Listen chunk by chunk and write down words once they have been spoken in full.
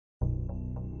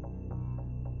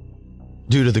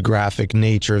Due to the graphic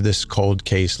nature of this cold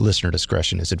case, listener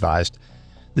discretion is advised.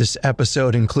 This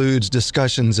episode includes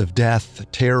discussions of death,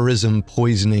 terrorism,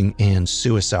 poisoning, and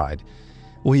suicide.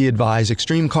 We advise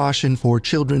extreme caution for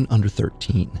children under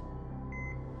 13.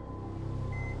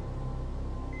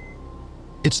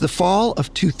 It's the fall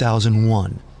of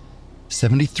 2001.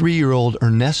 73-year-old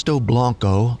Ernesto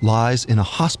Blanco lies in a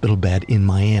hospital bed in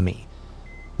Miami.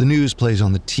 The news plays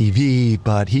on the TV,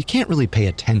 but he can't really pay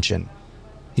attention.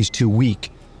 He's too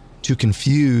weak, too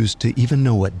confused to even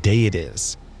know what day it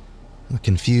is.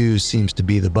 Confused seems to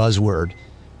be the buzzword.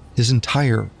 His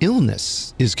entire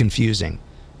illness is confusing.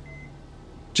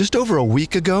 Just over a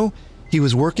week ago, he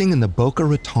was working in the Boca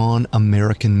Raton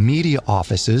American media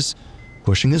offices,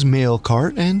 pushing his mail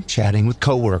cart and chatting with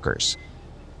coworkers.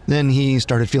 Then he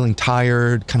started feeling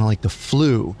tired, kind of like the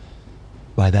flu.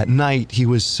 By that night, he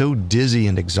was so dizzy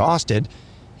and exhausted,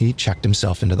 he checked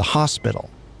himself into the hospital.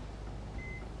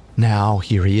 Now,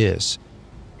 here he is.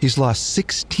 He's lost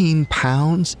 16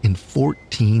 pounds in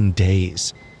 14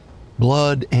 days.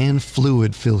 Blood and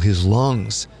fluid fill his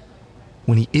lungs.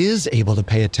 When he is able to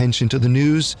pay attention to the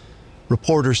news,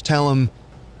 reporters tell him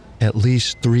at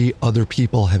least 3 other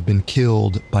people have been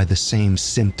killed by the same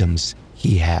symptoms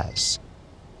he has.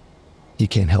 He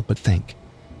can't help but think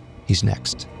he's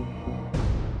next.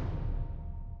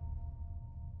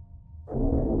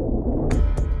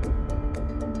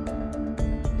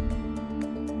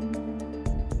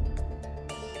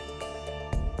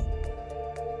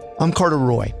 I'm Carter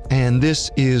Roy, and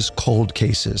this is Cold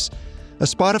Cases, a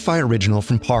Spotify original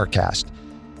from Parcast.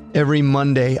 Every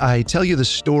Monday, I tell you the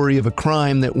story of a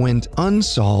crime that went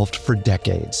unsolved for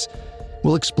decades.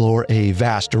 We'll explore a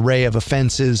vast array of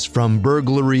offenses, from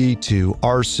burglary to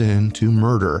arson to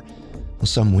murder.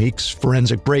 Some weeks,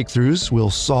 forensic breakthroughs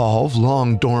will solve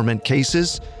long-dormant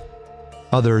cases.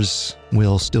 Others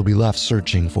will still be left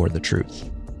searching for the truth.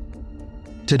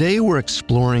 Today, we're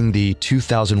exploring the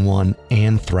 2001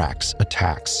 Anthrax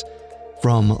Attacks.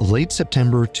 From late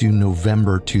September to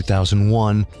November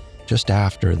 2001, just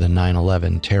after the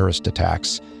 9/11 terrorist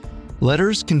attacks,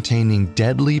 letters containing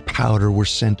deadly powder were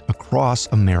sent across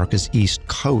America's East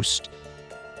Coast.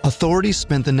 Authorities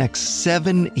spent the next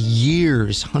 7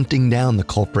 years hunting down the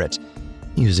culprit,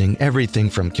 using everything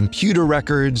from computer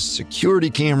records, security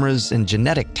cameras, and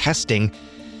genetic testing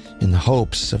in the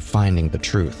hopes of finding the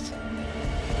truth.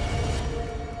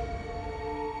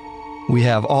 We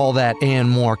have all that and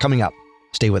more coming up.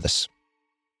 Stay with us.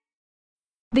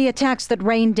 The attacks that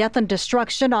rained death and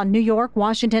destruction on New York,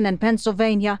 Washington, and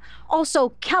Pennsylvania also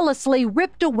callously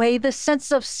ripped away the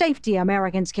sense of safety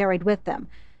Americans carried with them.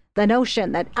 The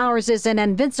notion that ours is an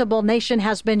invincible nation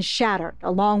has been shattered,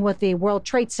 along with the World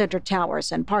Trade Center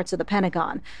towers and parts of the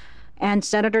Pentagon. And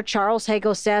Senator Charles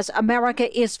Hagel says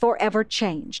America is forever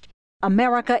changed.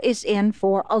 America is in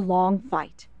for a long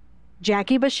fight.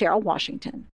 Jackie Bashir,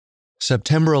 Washington.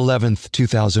 September 11th,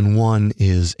 2001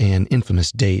 is an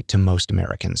infamous date to most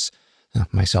Americans,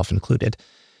 myself included.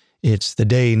 It's the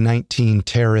day 19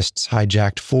 terrorists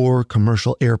hijacked 4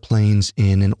 commercial airplanes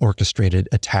in an orchestrated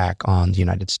attack on the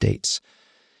United States.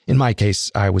 In my case,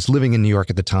 I was living in New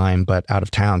York at the time, but out of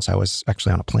town, so I was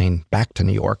actually on a plane back to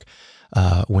New York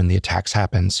when the attacks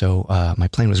happened. So my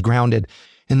plane was grounded.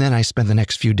 And then I spent the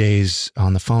next few days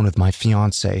on the phone with my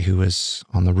fiance, who was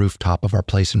on the rooftop of our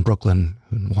place in Brooklyn,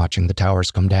 watching the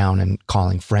towers come down and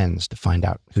calling friends to find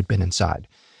out who'd been inside.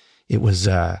 It was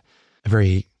a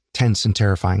very tense and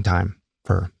terrifying time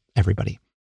for everybody.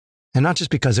 And not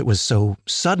just because it was so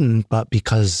sudden, but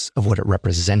because of what it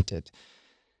represented.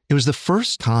 It was the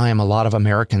first time a lot of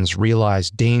Americans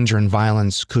realized danger and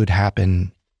violence could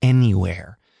happen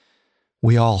anywhere.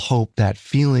 We all hoped that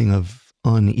feeling of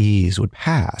unease would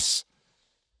pass.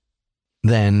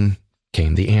 Then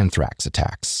came the Anthrax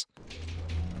attacks.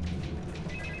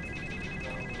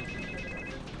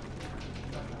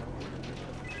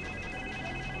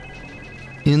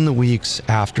 In the weeks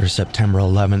after September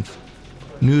 11th,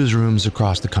 newsrooms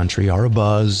across the country are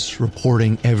abuzz,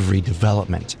 reporting every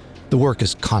development. The work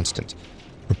is constant.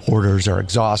 Reporters are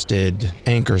exhausted,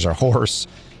 anchors are hoarse.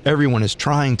 Everyone is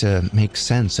trying to make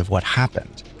sense of what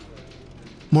happened.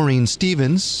 Maureen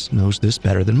Stevens knows this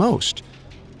better than most.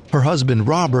 Her husband,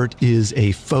 Robert, is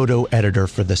a photo editor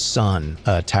for The Sun,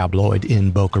 a tabloid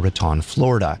in Boca Raton,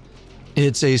 Florida.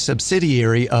 It's a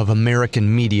subsidiary of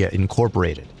American Media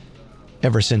Incorporated.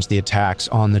 Ever since the attacks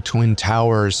on the Twin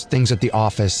Towers, things at the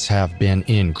office have been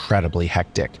incredibly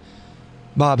hectic.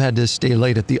 Bob had to stay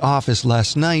late at the office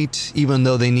last night, even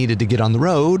though they needed to get on the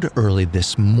road early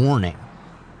this morning.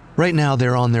 Right now,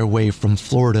 they're on their way from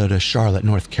Florida to Charlotte,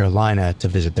 North Carolina to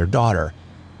visit their daughter.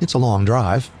 It's a long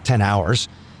drive, 10 hours,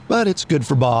 but it's good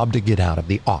for Bob to get out of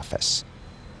the office.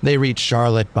 They reach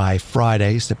Charlotte by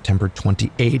Friday, September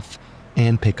 28th,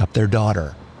 and pick up their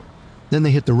daughter. Then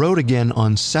they hit the road again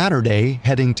on Saturday,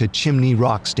 heading to Chimney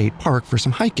Rock State Park for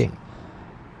some hiking.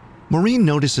 Maureen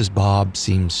notices Bob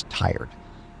seems tired,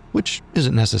 which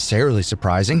isn't necessarily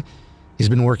surprising. He's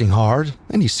been working hard,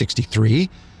 and he's 63.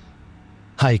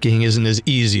 Hiking isn't as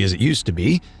easy as it used to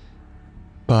be.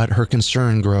 But her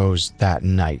concern grows that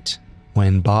night,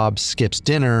 when Bob skips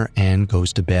dinner and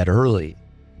goes to bed early.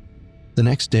 The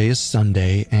next day is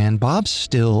Sunday, and Bob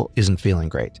still isn't feeling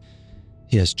great.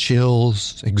 He has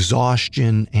chills,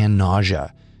 exhaustion, and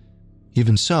nausea.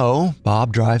 Even so,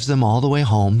 Bob drives them all the way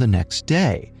home the next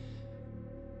day.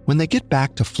 When they get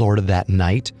back to Florida that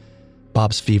night,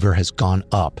 Bob's fever has gone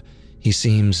up. He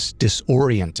seems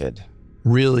disoriented.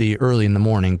 Really early in the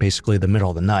morning, basically the middle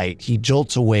of the night, he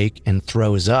jolts awake and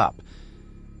throws up.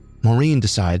 Maureen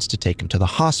decides to take him to the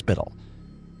hospital.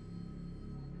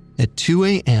 At 2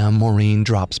 a.m., Maureen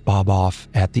drops Bob off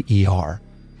at the ER.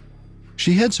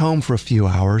 She heads home for a few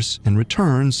hours and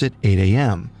returns at 8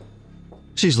 a.m.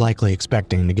 She's likely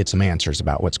expecting to get some answers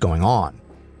about what's going on.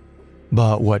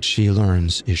 But what she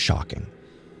learns is shocking.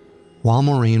 While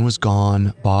Maureen was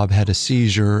gone, Bob had a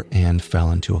seizure and fell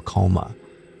into a coma.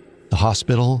 The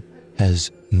hospital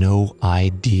has no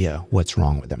idea what's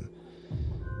wrong with him.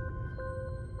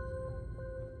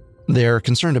 They're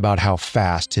concerned about how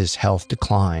fast his health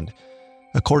declined.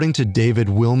 According to David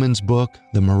Willman's book,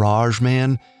 The Mirage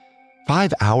Man,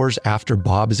 5 hours after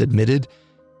Bob is admitted,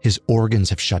 his organs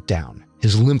have shut down.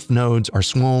 His lymph nodes are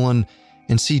swollen,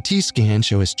 and CT scans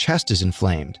show his chest is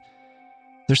inflamed.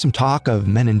 There's some talk of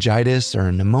meningitis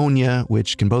or pneumonia,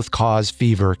 which can both cause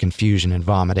fever, confusion, and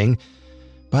vomiting,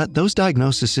 but those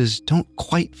diagnoses don't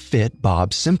quite fit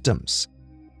Bob's symptoms.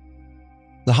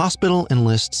 The hospital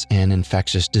enlists an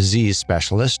infectious disease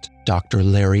specialist, Dr.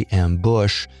 Larry M.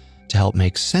 Bush, to help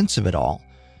make sense of it all.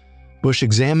 Bush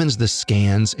examines the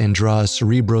scans and draws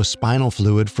cerebrospinal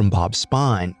fluid from Bob's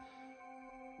spine.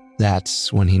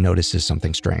 That's when he notices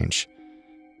something strange.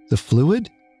 The fluid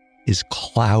is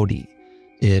cloudy.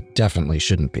 It definitely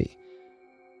shouldn't be.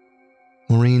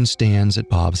 Maureen stands at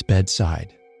Bob's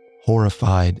bedside,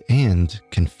 horrified and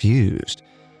confused.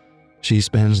 She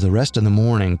spends the rest of the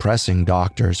morning pressing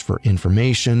doctors for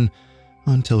information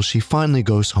until she finally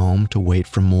goes home to wait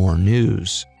for more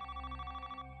news.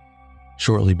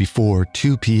 Shortly before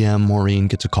 2 p.m., Maureen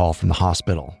gets a call from the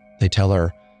hospital. They tell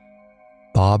her,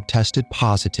 Bob tested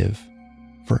positive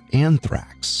for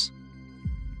anthrax.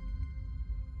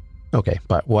 Okay,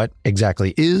 but what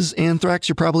exactly is anthrax,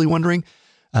 you're probably wondering?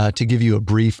 To give you a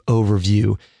brief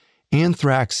overview,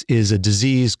 anthrax is a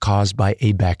disease caused by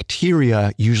a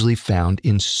bacteria usually found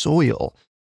in soil.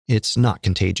 It's not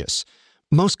contagious.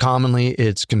 Most commonly,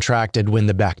 it's contracted when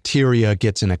the bacteria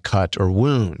gets in a cut or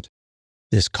wound.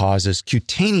 This causes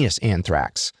cutaneous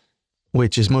anthrax,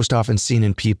 which is most often seen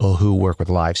in people who work with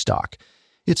livestock.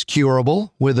 It's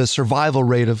curable with a survival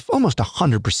rate of almost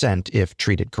 100% if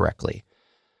treated correctly.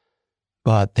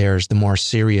 But there's the more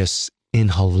serious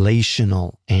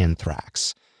inhalational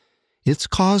anthrax. It's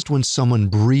caused when someone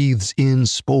breathes in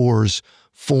spores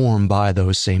formed by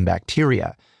those same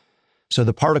bacteria. So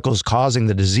the particles causing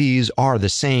the disease are the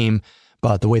same,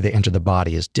 but the way they enter the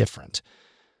body is different.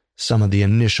 Some of the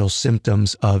initial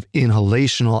symptoms of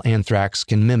inhalational anthrax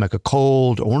can mimic a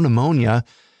cold or pneumonia,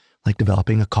 like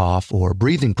developing a cough or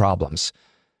breathing problems.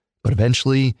 But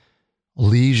eventually,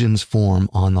 lesions form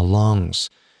on the lungs.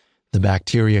 The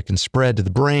bacteria can spread to the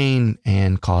brain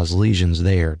and cause lesions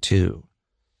there too.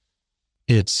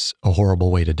 It's a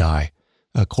horrible way to die.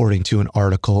 According to an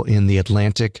article in The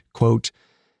Atlantic, quote,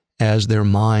 as their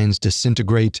minds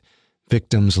disintegrate,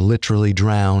 victims literally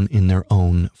drown in their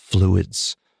own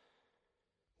fluids.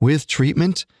 With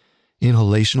treatment,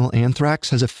 inhalational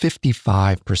anthrax has a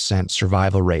 55%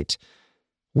 survival rate.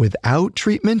 Without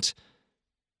treatment,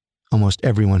 almost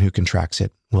everyone who contracts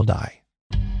it will die.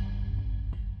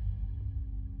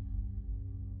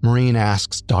 Maureen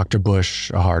asks Dr. Bush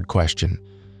a hard question.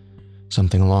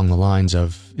 Something along the lines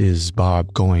of, is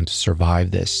Bob going to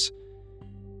survive this?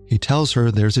 He tells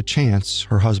her there's a chance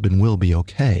her husband will be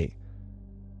okay.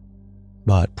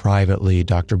 But privately,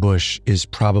 Dr. Bush is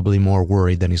probably more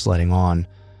worried than he's letting on.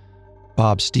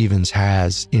 Bob Stevens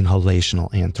has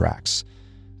inhalational anthrax,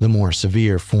 the more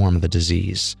severe form of the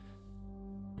disease.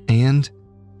 And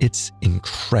it's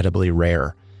incredibly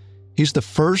rare. He's the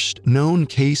first known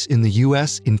case in the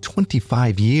U.S. in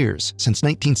 25 years, since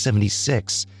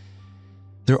 1976.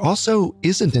 There also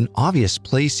isn't an obvious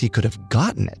place he could have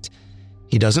gotten it.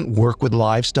 He doesn't work with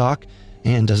livestock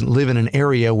and doesn't live in an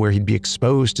area where he'd be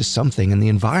exposed to something in the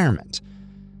environment.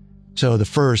 So the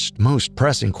first, most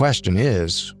pressing question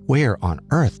is, where on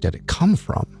earth did it come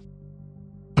from?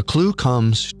 A clue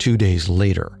comes 2 days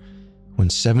later, when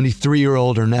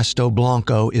 73-year-old Ernesto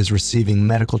Blanco is receiving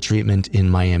medical treatment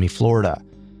in Miami, Florida.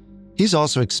 He's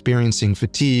also experiencing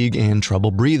fatigue and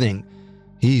trouble breathing.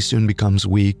 He soon becomes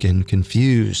weak and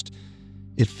confused.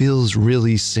 It feels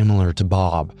really similar to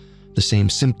Bob. The same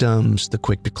symptoms, the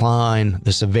quick decline,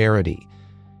 the severity.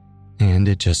 And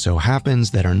it just so happens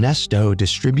that Ernesto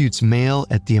distributes mail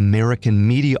at the American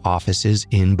media offices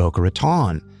in Boca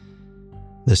Raton,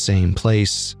 the same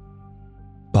place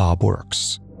Bob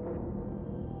works.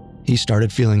 He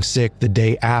started feeling sick the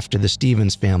day after the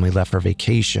Stevens family left for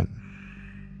vacation.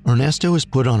 Ernesto is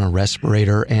put on a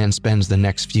respirator and spends the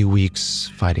next few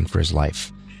weeks fighting for his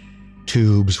life.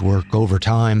 Tubes work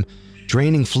overtime,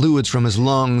 draining fluids from his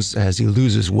lungs as he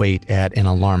loses weight at an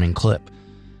alarming clip.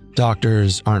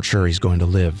 Doctors aren't sure he's going to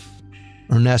live.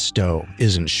 Ernesto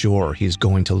isn't sure he's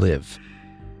going to live.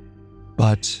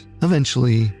 But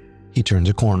eventually, he turns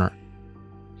a corner.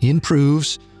 He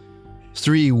improves.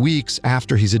 3 weeks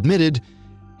after he's admitted,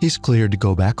 he's cleared to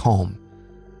go back home.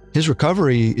 His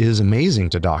recovery is amazing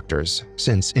to doctors,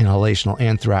 since inhalational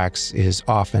anthrax is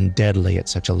often deadly at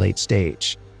such a late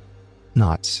stage.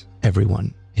 Not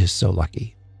everyone is so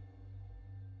lucky.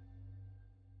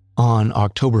 On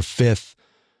October 5th,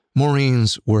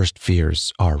 Maureen's worst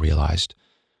fears are realized.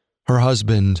 Her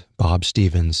husband, Bob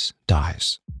Stevens,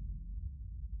 dies.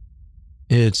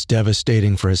 It's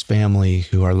devastating for his family,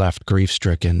 who are left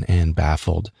grief-stricken and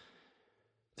baffled.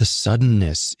 The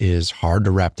suddenness is hard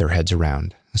to wrap their heads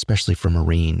around, especially for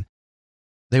Maureen.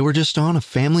 They were just on a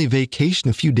family vacation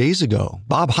a few days ago.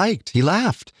 Bob hiked, he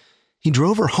laughed, he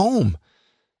drove her home.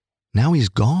 Now he's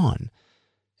gone,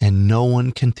 and no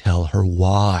one can tell her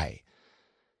why.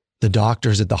 The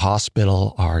doctors at the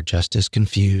hospital are just as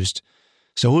confused.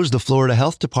 So is the Florida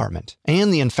Health Department,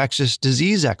 and the infectious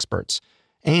disease experts,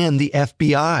 and the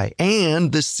FBI,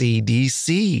 and the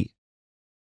CDC.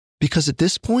 Because at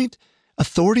this point,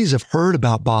 authorities have heard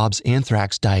about Bob's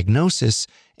anthrax diagnosis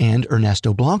and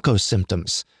Ernesto Blanco's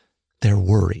symptoms. They're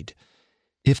worried.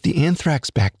 If the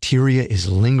anthrax bacteria is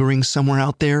lingering somewhere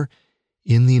out there,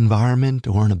 in the environment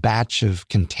or in a batch of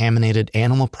contaminated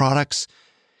animal products,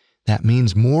 that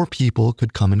means more people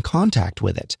could come in contact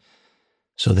with it.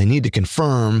 So they need to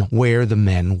confirm where the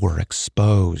men were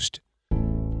exposed.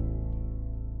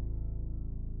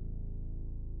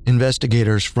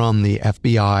 Investigators from the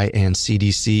FBI and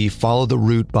CDC follow the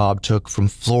route Bob took from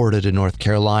Florida to North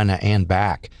Carolina and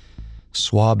back,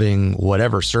 swabbing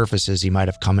whatever surfaces he might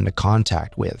have come into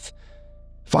contact with.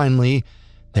 Finally,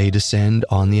 they descend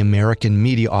on the American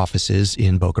media offices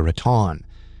in Boca Raton.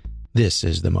 This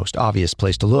is the most obvious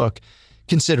place to look,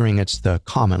 considering it's the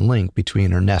common link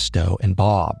between Ernesto and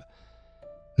Bob.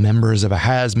 Members of a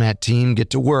hazmat team get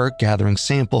to work gathering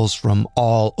samples from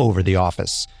all over the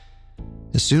office.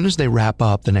 As soon as they wrap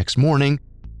up the next morning,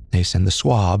 they send the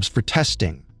swabs for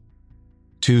testing.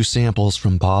 2 samples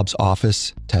from Bob's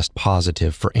office test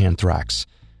positive for anthrax.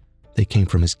 They came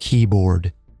from his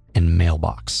keyboard and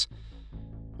mailbox.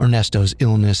 Ernesto's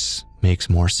illness makes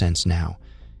more sense now.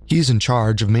 He's in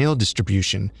charge of mail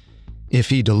distribution. If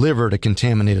he delivered a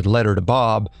contaminated letter to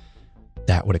Bob,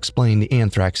 that would explain the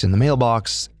anthrax in the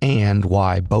mailbox and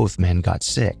why both men got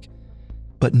sick.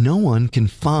 But no one can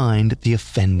find the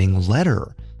offending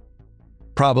letter.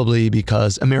 Probably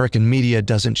because American media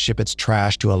doesn't ship its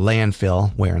trash to a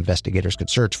landfill where investigators could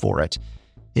search for it.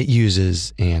 It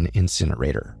uses an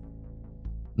incinerator.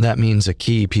 That means a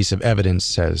key piece of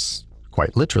evidence has,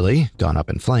 quite literally, gone up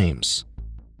in flames.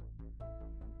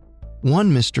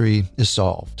 One mystery is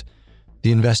solved.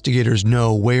 The investigators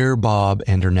know where Bob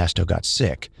and Ernesto got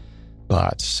sick,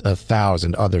 but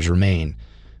 1,000 others remain,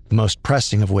 the most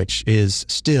pressing of which is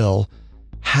still,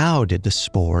 how did the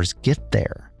spores get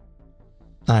there?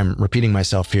 I'm repeating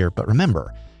myself here, but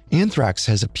remember, anthrax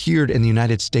has appeared in the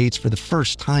United States for the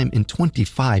first time in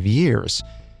 25 years.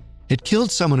 It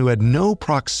killed someone who had no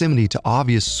proximity to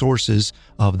obvious sources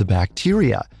of the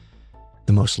bacteria.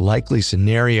 The most likely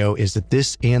scenario is that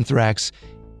this anthrax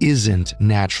isn't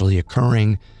naturally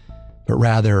occurring, but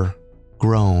rather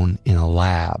grown in a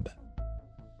lab.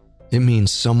 It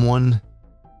means someone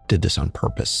did this on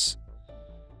purpose.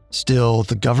 Still,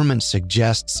 the government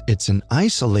suggests it's an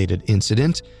isolated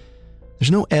incident.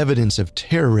 There's no evidence of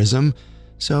terrorism,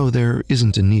 so there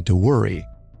isn't a need to worry.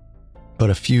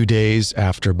 But a few days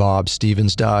after Bob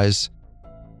Stevens dies,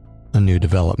 a new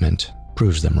development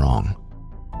proves them wrong.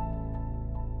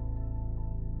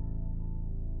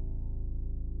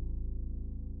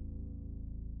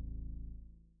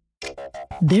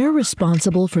 They're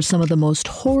responsible for some of the most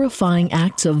horrifying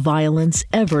acts of violence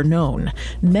ever known.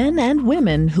 Men and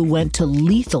women who went to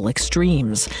lethal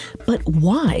extremes. But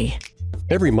why?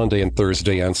 Every Monday and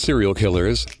Thursday on Serial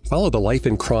Killers, follow the life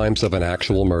and crimes of an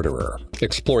actual murderer,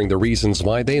 exploring the reasons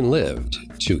why they lived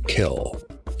to kill.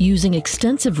 Using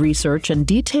extensive research and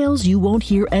details you won't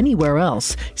hear anywhere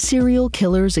else, Serial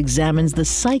Killers examines the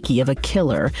psyche of a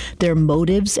killer, their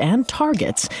motives and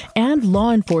targets, and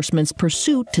law enforcement's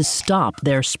pursuit to stop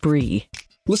their spree.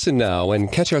 Listen now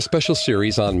and catch our special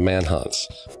series on manhunts,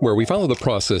 where we follow the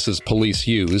processes police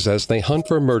use as they hunt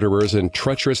for murderers in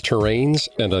treacherous terrains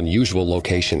and unusual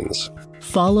locations.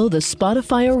 Follow the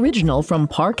Spotify original from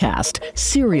Parcast,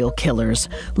 Serial Killers.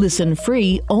 Listen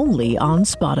free only on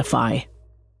Spotify.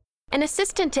 An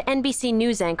assistant to NBC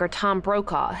News anchor Tom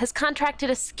Brokaw has contracted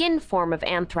a skin form of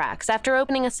anthrax after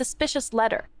opening a suspicious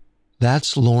letter.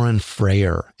 That's Lauren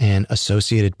Freyer, an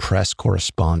Associated Press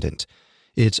correspondent.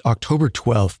 It's October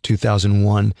 12th,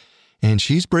 2001, and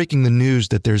she's breaking the news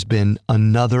that there's been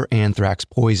another anthrax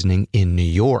poisoning in New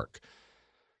York.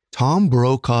 Tom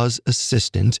Brokaw's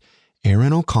assistant,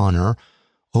 Erin O'Connor,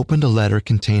 opened a letter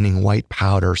containing white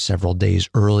powder several days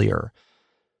earlier.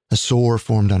 A sore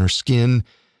formed on her skin,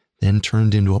 then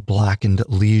turned into a blackened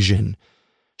lesion.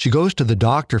 She goes to the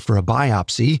doctor for a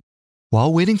biopsy.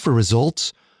 While waiting for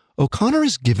results, O'Connor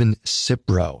is given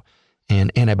Cipro,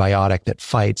 an antibiotic that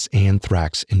fights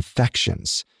anthrax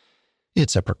infections.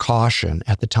 It's a precaution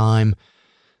at the time,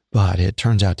 but it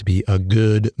turns out to be a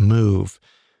good move.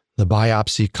 The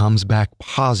biopsy comes back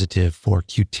positive for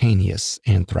cutaneous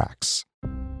anthrax.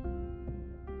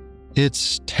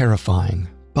 It's terrifying,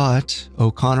 but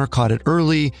O'Connor caught it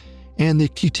early, and the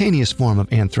cutaneous form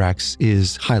of anthrax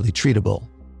is highly treatable.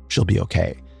 She'll be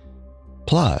okay.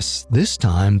 Plus, this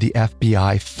time the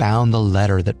FBI found the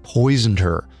letter that poisoned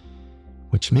her,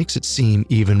 which makes it seem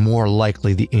even more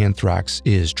likely the anthrax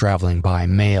is traveling by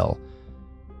mail.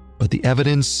 But the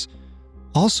evidence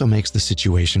also makes the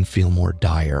situation feel more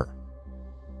dire.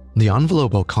 The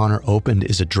envelope O'Connor opened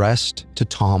is addressed to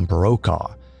Tom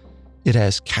Brokaw. It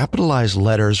has capitalized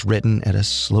letters written at a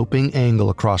sloping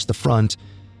angle across the front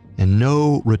and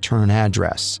no return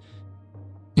address.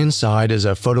 Inside is a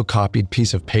photocopied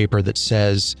piece of paper that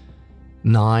says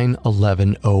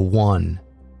 9/11/01.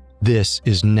 This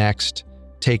is next.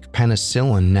 Take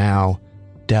penicillin now.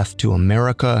 Death to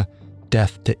America.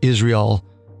 Death to Israel.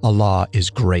 Allah is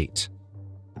great.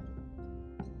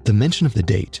 The mention of the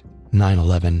date,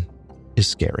 9/11, is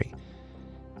scary.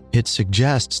 It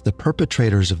suggests the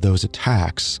perpetrators of those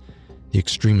attacks, the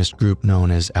extremist group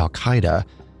known as Al-Qaeda,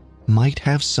 might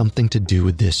have something to do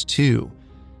with this too.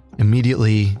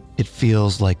 Immediately, it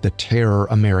feels like the terror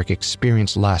America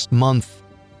experienced last month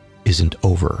isn't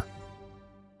over.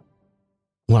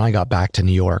 When I got back to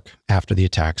New York after the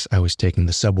attacks, I was taking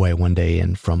the subway one day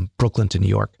in from Brooklyn to New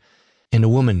York, and a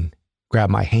woman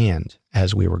grabbed my hand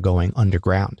as we were going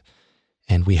underground.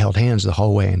 And we held hands the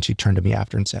whole way, and she turned to me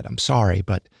after and said, "I'm sorry,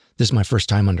 but this is my first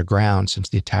time underground since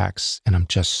the attacks, and I'm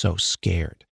just so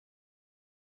scared."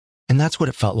 And that's what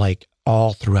it felt like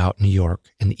all throughout New York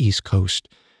and the East Coast,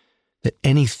 that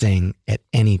anything at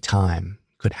any time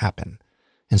could happen.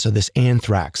 And so this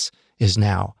anthrax is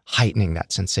now heightening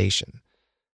that sensation.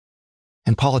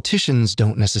 And politicians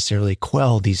don't necessarily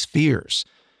quell these fears.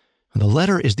 The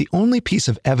letter is the only piece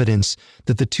of evidence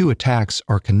that the two attacks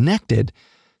are connected,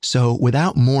 so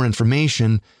without more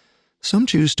information, some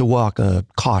choose to walk a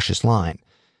cautious line.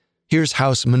 Here's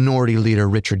House Minority Leader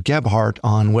Richard Gebhardt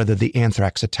on whether the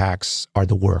anthrax attacks are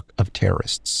the work of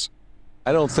terrorists.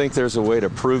 I don't think there's a way to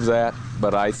prove that,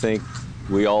 but I think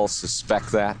we all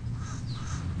suspect that.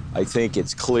 I think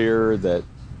it's clear that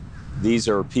these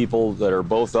are people that are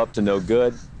both up to no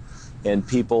good and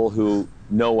people who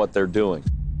know what they're doing.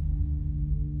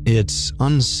 It's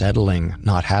unsettling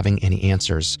not having any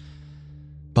answers.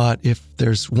 But if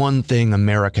there's one thing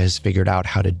America has figured out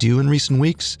how to do in recent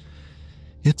weeks,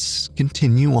 it's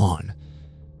continue on,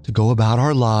 to go about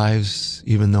our lives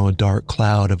even though a dark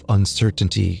cloud of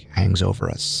uncertainty hangs over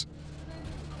us.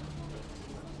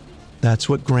 That's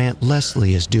what Grant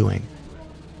Leslie is doing.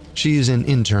 She's an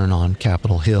intern on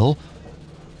Capitol Hill.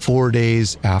 4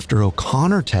 days after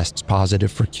O'Connor tests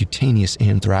positive for cutaneous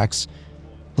anthrax,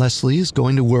 Leslie is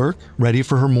going to work, ready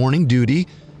for her morning duty,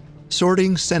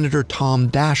 sorting Senator Tom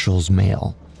Daschle's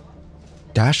mail.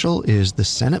 Daschle is the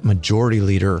Senate Majority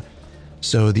Leader,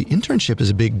 so the internship is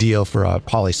a big deal for a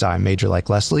poli-sci major like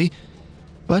Leslie,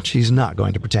 but she's not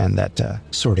going to pretend that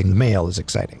sorting the mail is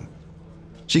exciting.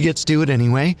 She gets to it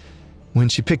anyway. When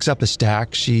she picks up the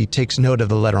stack, she takes note of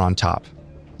the letter on top.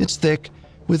 It's thick,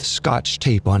 with Scotch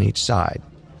tape on each side.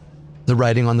 The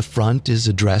writing on the front is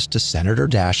addressed to Senator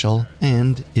Daschle,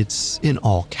 and it's in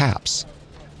all caps.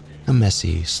 A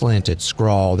messy, slanted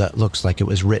scrawl that looks like it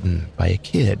was written by a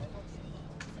kid.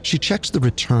 She checks the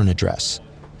return address.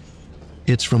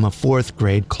 It's from a 4th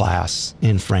grade class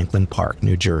in Franklin Park,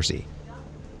 New Jersey.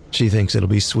 She thinks it'll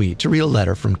be sweet to read a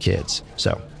letter from kids,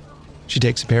 so she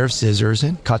takes a pair of scissors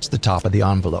and cuts the top of the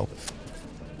envelope.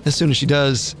 As soon as she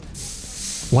does,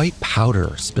 white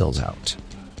powder spills out.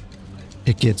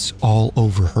 It gets all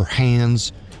over her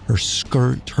hands, her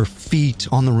skirt, her feet,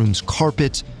 on the room's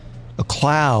carpet. A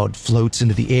cloud floats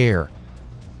into the air.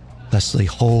 Leslie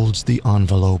holds the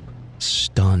envelope,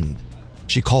 stunned.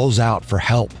 She calls out for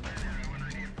help.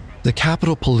 The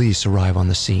Capitol Police arrive on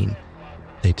the scene.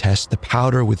 They test the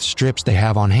powder with strips they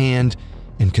have on hand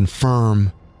and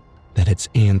confirm that it's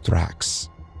anthrax.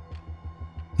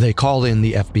 They call in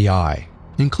the FBI,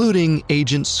 including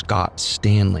Agent Scott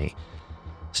Stanley.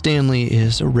 Stanley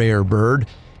is a rare bird.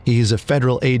 He's a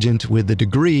federal agent with a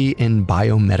degree in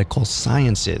biomedical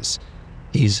sciences.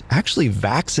 He's actually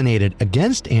vaccinated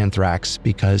against anthrax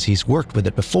because he's worked with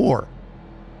it before.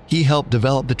 He helped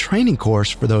develop the training course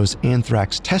for those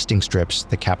anthrax testing strips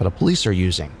the Capitol Police are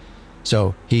using.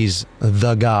 So he's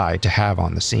the guy to have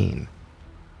on the scene.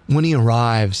 When he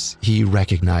arrives, he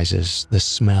recognizes the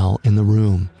smell in the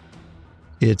room.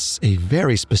 It's a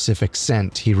very specific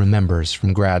scent he remembers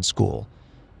from grad school.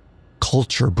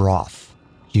 Culture broth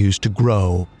used to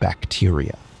grow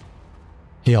bacteria.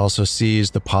 He also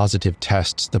sees the positive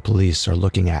tests the police are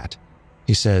looking at.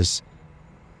 He says,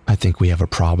 "I think we have a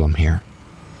problem here."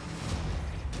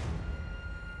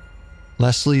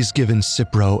 Leslie's given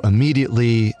Cipro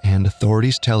immediately, and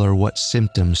authorities tell her what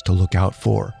symptoms to look out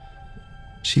for.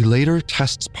 She later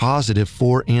tests positive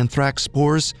for anthrax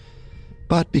spores,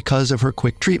 but because of her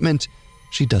quick treatment,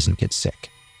 she doesn't get sick.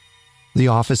 The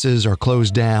offices are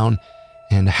closed down,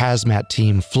 and a hazmat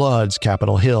team floods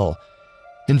Capitol Hill.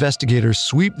 Investigators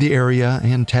sweep the area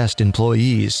and test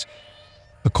employees.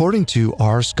 According to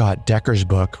R. Scott Decker's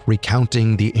book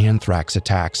recounting the anthrax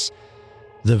attacks,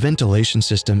 the ventilation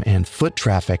system and foot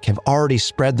traffic have already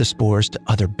spread the spores to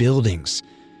other buildings.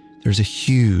 There's a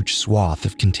huge swath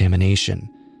of contamination.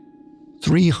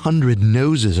 300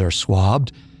 noses are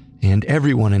swabbed, and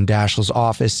everyone in Daschle's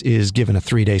office is given a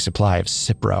 3-day supply of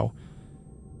Cipro.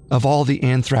 Of all the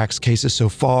anthrax cases so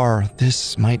far,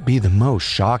 this might be the most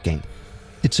shocking.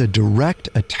 It's a direct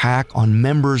attack on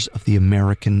members of the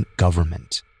American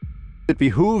government. It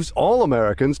behooves all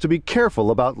Americans to be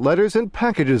careful about letters and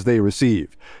packages they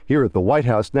receive. Here at the White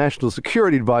House, National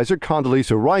Security Advisor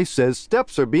Condoleezza Rice says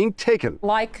steps are being taken.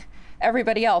 Like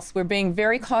everybody else, we're being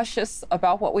very cautious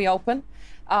about what we open.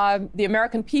 The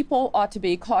American people ought to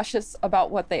be cautious about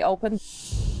what they open.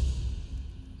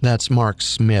 That's Mark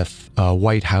Smith, a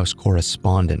White House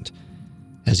correspondent.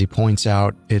 As he points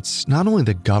out, it's not only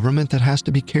the government that has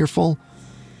to be careful,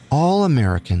 all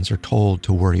Americans are told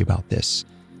to worry about this.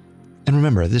 And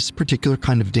remember, this particular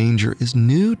kind of danger is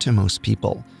new to most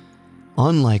people.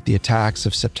 Unlike the attacks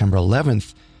of September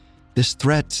 11th, this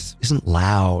threat isn't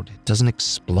loud, it doesn't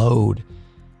explode.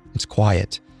 It's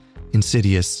quiet,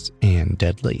 insidious, and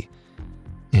deadly.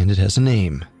 And it has a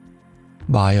name: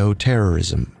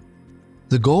 bioterrorism.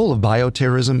 The goal of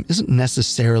bioterrorism isn't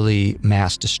necessarily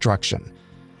mass destruction.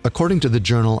 According to the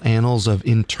journal Annals of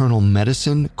Internal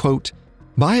Medicine, quote,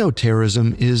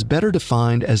 bioterrorism is better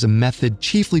defined as a method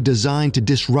chiefly designed to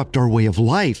disrupt our way of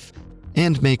life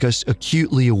and make us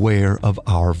acutely aware of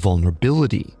our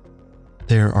vulnerability.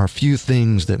 There are few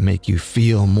things that make you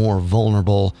feel more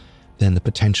vulnerable than the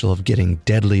potential of getting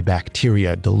deadly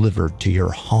bacteria delivered to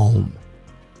your home.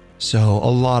 So a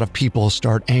lot of people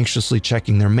start anxiously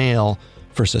checking their mail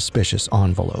for suspicious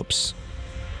envelopes.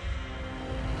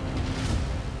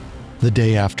 The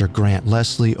day after Grant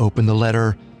Leslie opened the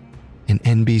letter, an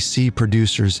NBC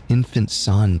producer's infant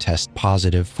son tests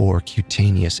positive for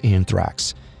cutaneous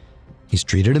anthrax. He's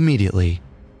treated immediately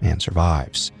and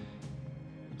survives.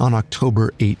 On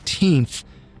October 18th,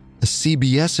 a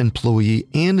CBS employee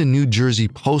and a New Jersey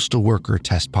postal worker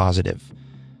test positive.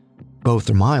 Both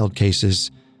are mild cases,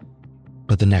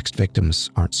 but the next victims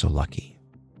aren't so lucky.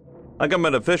 A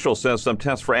government official says some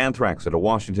tests for anthrax at a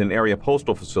Washington area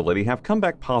postal facility have come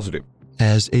back positive.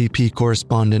 As AP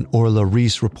correspondent Orla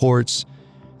Reese reports,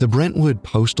 the Brentwood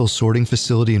Postal Sorting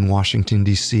Facility in Washington,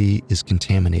 D.C. is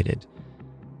contaminated.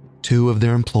 2 of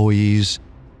their employees,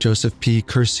 Joseph P.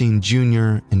 Cursine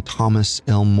Jr. and Thomas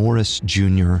L. Morris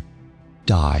Jr.,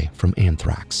 die from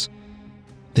anthrax.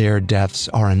 Their deaths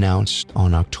are announced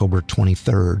on October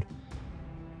 23rd.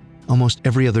 Almost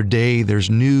every other day, there's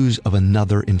news of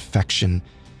another infection.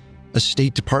 A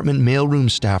State Department mailroom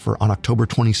staffer on October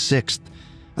 26th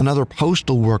another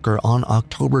postal worker on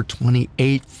October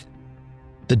 28th.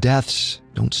 The deaths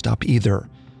don't stop either.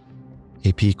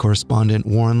 AP correspondent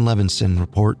Warren Levinson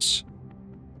reports.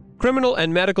 Criminal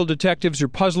and medical detectives are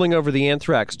puzzling over the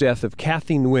anthrax death of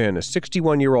Kathy Nguyen, a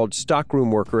 61-year-old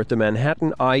stockroom worker at the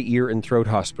Manhattan Eye, Ear, and Throat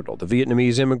Hospital. The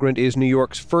Vietnamese immigrant is New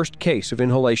York's first case of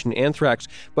inhalation anthrax,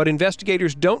 but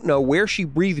investigators don't know where she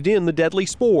breathed in the deadly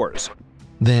spores.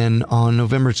 Then, on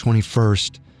November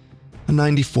 21st, a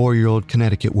 94-year-old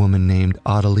Connecticut woman named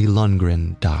Ottilie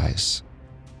Lundgren dies.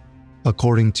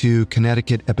 According to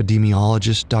Connecticut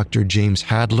epidemiologist Dr. James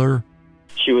Hadler,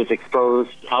 she was exposed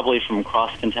probably from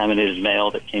cross-contaminated mail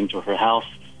that came to her house,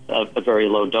 a very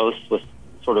low dose with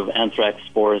sort of anthrax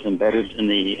spores embedded in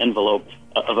the envelope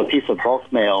of a piece of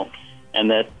bulk mail, and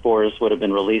that spores would have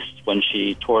been released when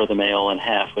she tore the mail in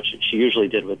half, which she usually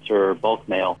did with her bulk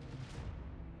mail.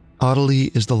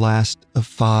 Ottilie is the last of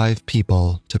 5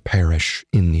 people to perish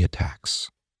in the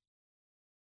attacks.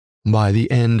 By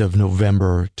the end of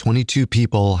November, 22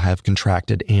 people have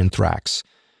contracted anthrax.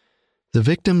 The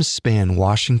victims span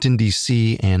Washington,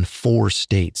 D.C. and 4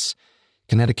 states: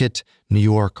 Connecticut, New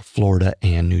York, Florida,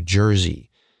 and New Jersey.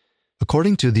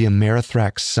 According to the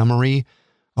Amerithrax summary,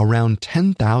 around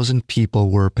 10,000 people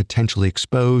were potentially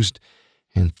exposed,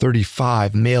 and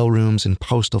 35 mailrooms and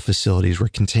postal facilities were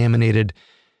contaminated,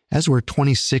 as were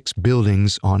 26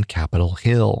 buildings on Capitol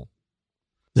Hill.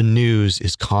 The news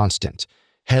is constant.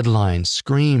 Headlines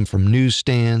scream from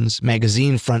newsstands,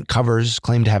 magazine front covers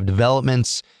claim to have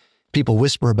developments. People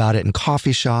whisper about it in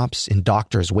coffee shops, in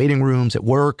doctors' waiting rooms, at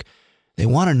work. They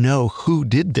want to know who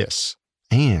did this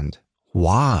and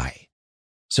why.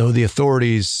 So the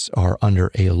authorities are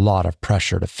under a lot of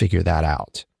pressure to figure that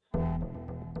out.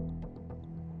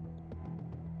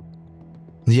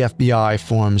 The FBI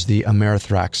forms the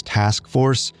Amerithrax Task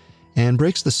Force and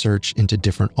breaks the search into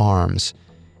different arms,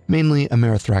 mainly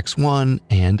Amerithrax 1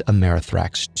 and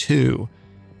Amerithrax 2.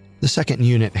 The second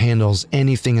unit handles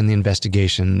anything in the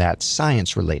investigation that's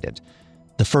science-related.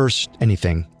 The first,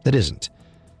 anything that isn't.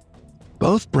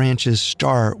 Both branches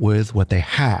start with what they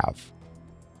have: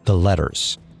 the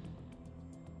letters.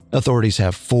 Authorities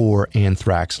have 4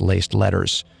 anthrax-laced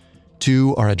letters.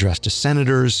 2 are addressed to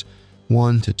senators,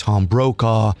 1 to Tom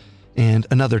Brokaw, and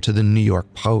another to the New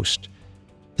York Post.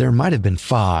 There might have been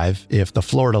 5 if the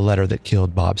Florida letter that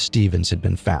killed Bob Stevens had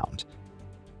been found.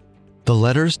 The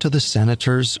letters to the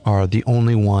senators are the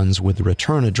only ones with the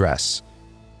return address: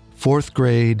 4th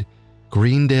grade,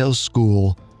 Greendale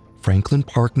School, Franklin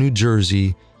Park, New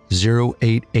Jersey,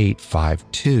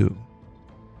 08852.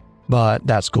 But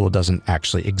that school doesn't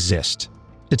actually exist.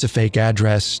 It's a fake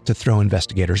address to throw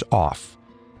investigators off.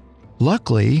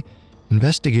 Luckily,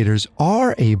 investigators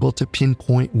are able to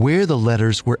pinpoint where the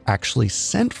letters were actually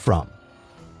sent from: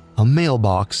 a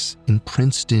mailbox in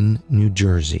Princeton, New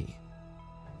Jersey.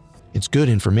 It's good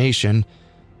information,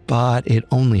 but it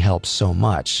only helps so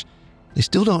much. They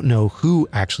still don't know who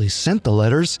actually sent the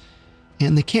letters,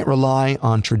 and they can't rely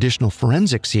on traditional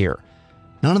forensics here.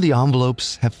 None of the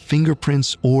envelopes have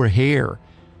fingerprints or hair.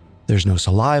 There's no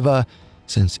saliva,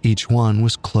 since each one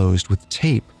was closed with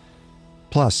tape.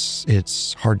 Plus,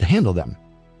 it's hard to handle them,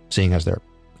 seeing as they're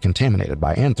contaminated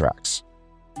by anthrax.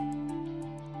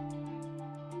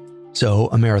 So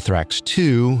Amerithrax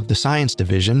 2, the science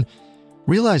division,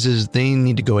 realizes they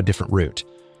need to go a different route.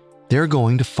 They're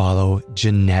going to follow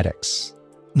genetics,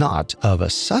 not of a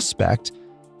suspect,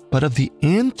 but of the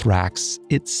anthrax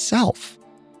itself.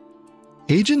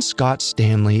 Agent Scott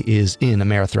Stanley is in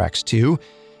Amerithrax 2,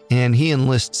 and he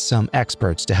enlists some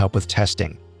experts to help with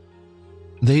testing.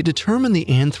 They determine the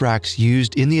anthrax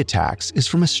used in the attacks is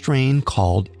from a strain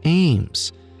called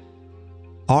Ames.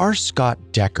 R. Scott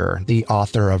Decker, the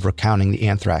author of Recounting the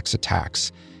Anthrax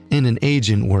Attacks, and an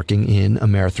agent working in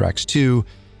Amerithrax 2,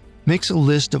 makes a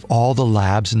list of all the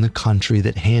labs in the country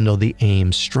that handle the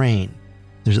Ames strain.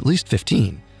 There's at least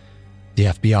 15. The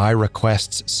FBI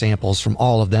requests samples from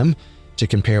all of them to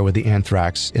compare with the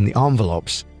anthrax in the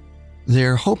envelopes.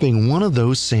 They're hoping one of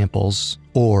those samples,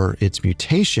 or its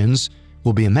mutations,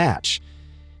 will be a match.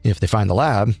 If they find the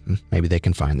lab, maybe they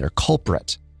can find their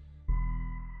culprit.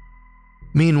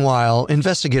 Meanwhile,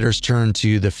 investigators turn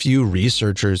to the few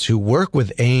researchers who work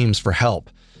with Ames for help,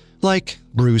 like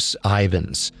Bruce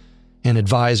Ivins, an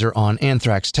advisor on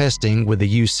anthrax testing with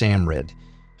the USAMRIID,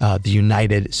 the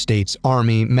United States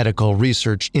Army Medical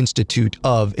Research Institute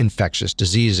of Infectious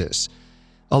Diseases,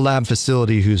 a lab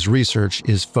facility whose research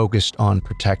is focused on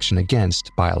protection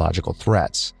against biological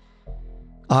threats.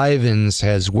 Ivins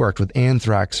has worked with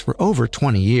anthrax for over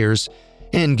 20 years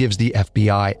and gives the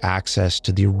FBI access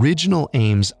to the original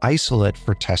Ames isolate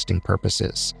for testing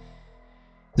purposes.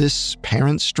 This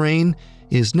parent strain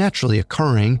is naturally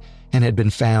occurring and had been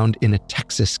found in a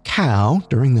Texas cow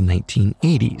during the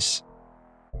 1980s.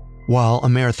 While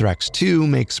Amerithrax 2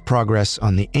 makes progress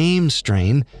on the Ames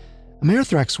strain,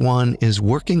 Amerithrax 1 is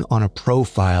working on a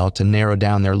profile to narrow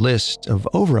down their list of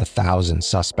over 1,000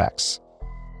 suspects.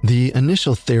 The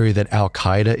initial theory that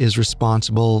Al-Qaeda is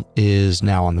responsible is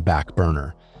now on the back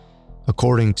burner.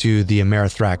 According to the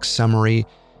Amerithrax summary,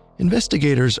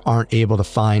 investigators aren't able to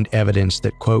find evidence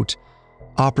that, quote,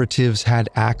 operatives had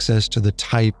access to the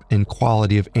type and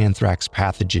quality of anthrax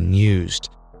pathogen used.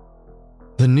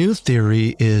 The new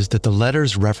theory is that the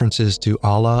letter's references to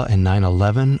Allah and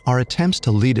 9/11 are attempts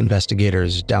to lead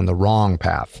investigators down the wrong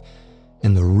path,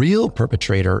 and the real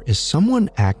perpetrator is someone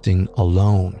acting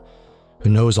alone, who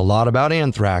knows a lot about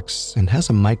anthrax and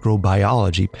has a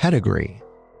microbiology pedigree.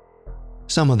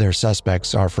 Some of their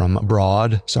suspects are from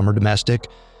abroad, some are domestic,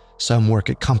 some work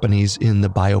at companies in the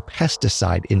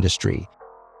biopesticide industry.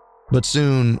 But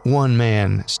soon, one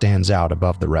man stands out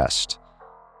above the rest.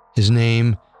 His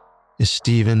name is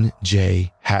Stephen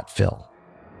J. Hatfill.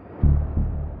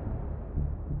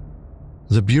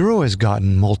 The Bureau has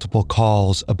gotten multiple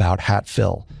calls about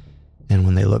Hatfill, and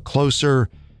when they look closer,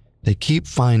 they keep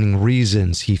finding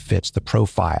reasons he fits the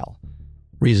profile.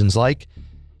 Reasons like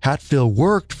Hatfill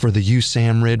worked for the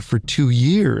USAMRIID for 2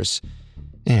 years,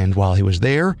 and while he was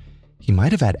there, he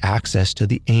might have had access to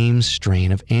the Ames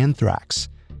strain of anthrax.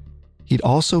 He'd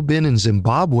also been in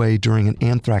Zimbabwe during an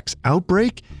anthrax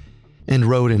outbreak and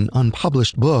wrote an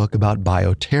unpublished book about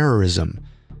bioterrorism.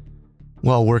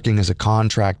 While working as a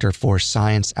contractor for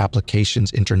Science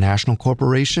Applications International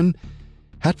Corporation,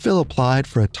 Hatfill applied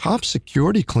for a top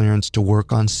security clearance to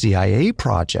work on CIA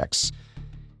projects.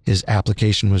 His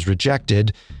application was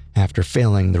rejected after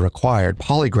failing the required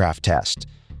polygraph test.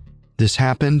 This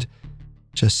happened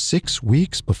just 6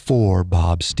 weeks before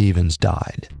Bob Stevens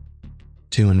died.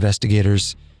 To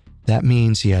investigators, that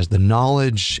means he has the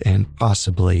knowledge and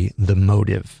possibly the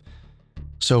motive.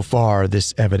 So far,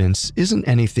 this evidence isn't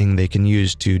anything they can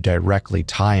use to directly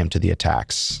tie him to the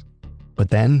attacks. But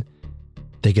then,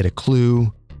 they get a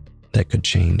clue that could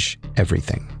change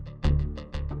everything.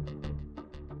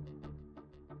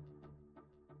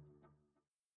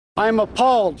 I am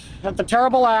appalled at the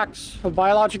terrible acts of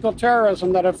biological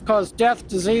terrorism that have caused death,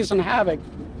 disease, and havoc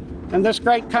in this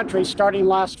great country starting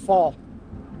last fall.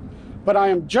 But I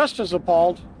am just as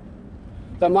appalled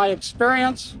that my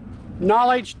experience,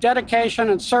 knowledge, dedication,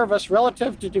 and service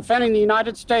relative to defending the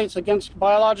United States against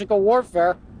biological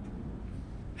warfare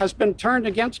has been turned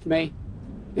against me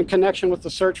in connection with the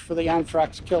search for the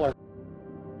anthrax killer.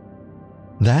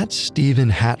 That's Stephen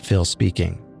Hatfill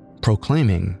speaking,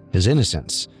 proclaiming his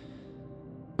innocence.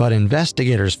 But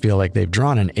investigators feel like they've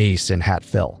drawn an ace in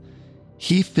Hatfill.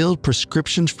 He filled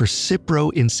prescriptions for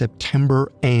Cipro in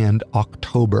September and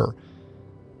October.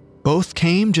 Both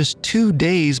came just 2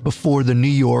 days before the New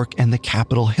York and the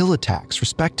Capitol Hill attacks,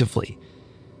 respectively.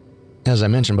 As I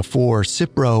mentioned before,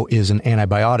 Cipro is an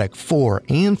antibiotic for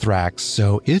anthrax,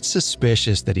 so it's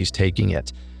suspicious that he's taking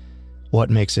it.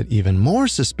 What makes it even more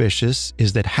suspicious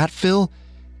is that Hatfill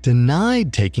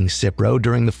denied taking Cipro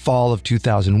during the fall of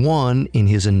 2001 in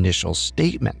his initial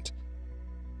statement.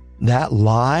 That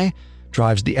lie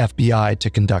drives the FBI to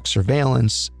conduct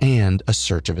surveillance and a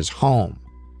search of his home.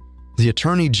 The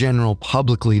Attorney General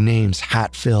publicly names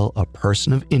Hatfill a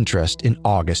person of interest in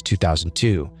August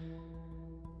 2002.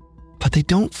 But they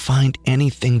don't find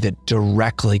anything that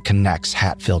directly connects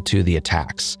Hatfill to the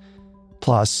attacks.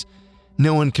 Plus,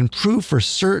 no one can prove for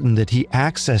certain that he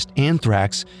accessed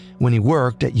anthrax when he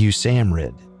worked at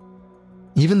USAMRIID.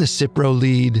 Even the Cipro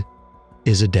lead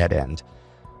is a dead end.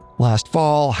 Last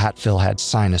fall, Hatfill had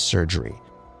sinus surgery.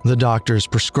 The doctors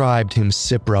prescribed him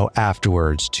Cipro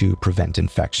afterwards to prevent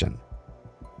infection.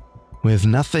 With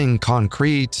nothing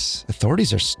concrete,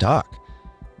 authorities are stuck.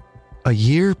 A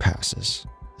year passes,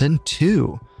 then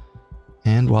 2.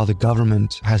 And while the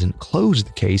government hasn't closed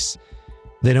the case,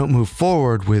 they don't move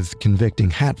forward with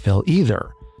convicting Hatfill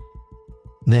either.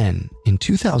 Then, in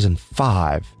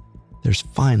 2005, there's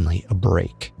finally a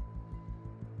break.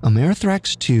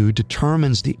 Amerithrax 2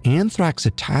 determines the anthrax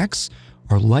attacks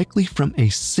are likely from a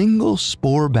single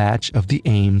spore batch of the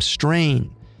Ames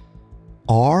strain,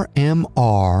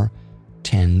 RMR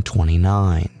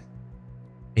 1029.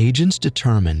 Agents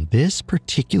determined this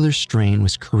particular strain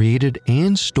was created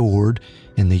and stored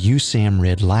in the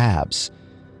USAMRIID labs.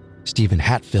 Stephen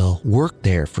Hatfill worked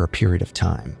there for a period of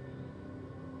time.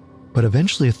 But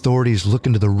eventually authorities look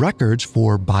into the records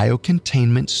for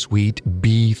Biocontainment Suite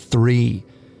B3,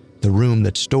 the room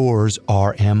that stores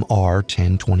RMR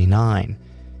 1029,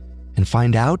 and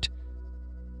find out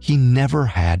he never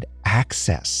had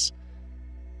access.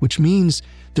 which means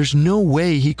there's no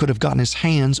way he could have gotten his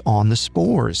hands on the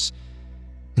spores.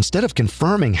 Instead of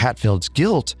confirming Hatfield's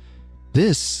guilt,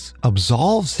 this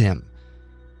absolves him.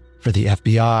 For the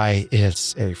FBI,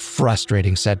 it's a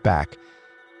frustrating setback.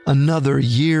 Another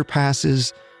year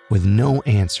passes with no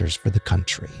answers for the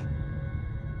country.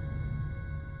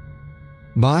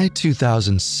 By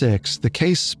 2006, the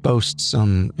case boasts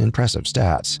some impressive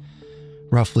stats.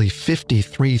 Roughly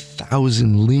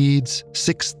 53,000 leads,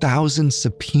 6,000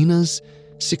 subpoenas,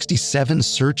 67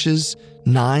 searches,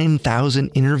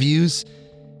 9,000 interviews.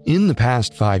 In the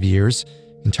past 5 years,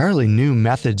 entirely new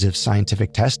methods of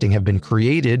scientific testing have been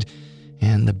created,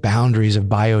 and the boundaries of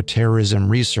bioterrorism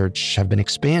research have been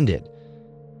expanded.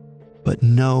 But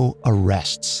no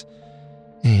arrests.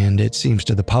 And it seems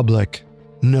to the public,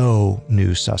 no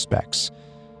new suspects.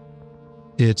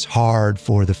 It's hard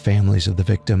for the families of the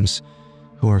victims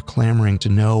who are clamoring to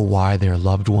know why their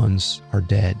loved ones are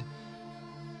dead.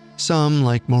 Some,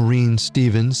 like Maureen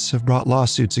Stevens, have brought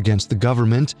lawsuits against the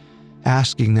government,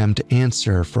 asking them to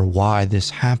answer for why this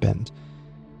happened.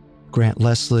 Grant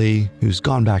Leslie, who's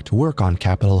gone back to work on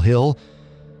Capitol Hill,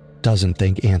 doesn't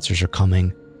think answers are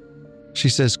coming. She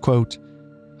says, quote,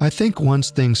 "I think once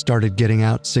things started getting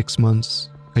out 6 months,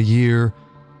 a year,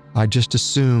 I just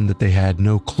assumed that they had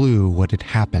no clue what had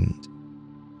happened."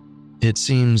 It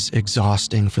seems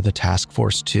exhausting for the task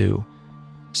force too.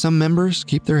 Some members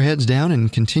keep their heads down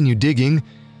and continue digging,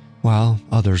 while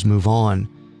others move on.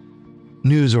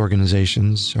 News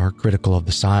organizations are critical of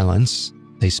the silence.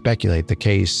 They speculate the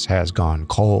case has gone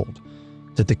cold,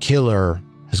 that the killer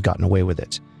has gotten away with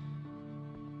it.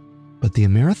 But the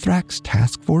Anthrax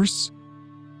Task Force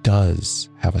does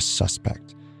have a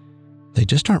suspect. They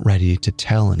just aren't ready to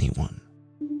tell anyone.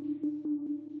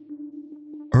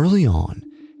 Early on,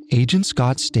 Agent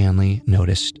Scott Stanley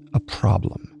noticed a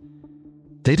problem.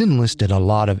 They'd enlisted a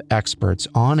lot of experts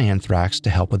on anthrax to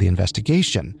help with the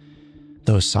investigation.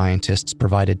 Those scientists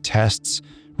provided tests,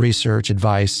 research,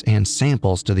 advice, and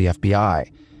samples to the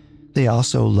FBI. They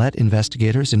also let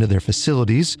investigators into their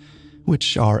facilities,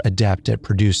 which are adept at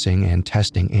producing and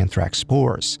testing anthrax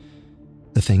spores.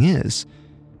 The thing is,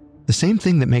 the same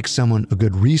thing that makes someone a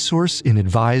good resource in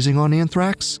advising on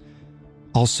anthrax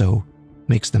also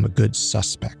makes them a good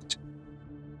suspect.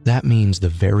 That means the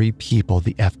very people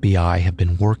the FBI have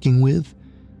been working with,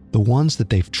 the ones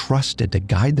that they've trusted to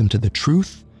guide them to the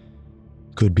truth,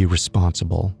 could be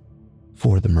responsible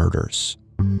for the murders.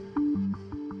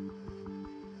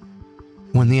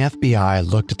 When the FBI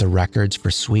looked at the records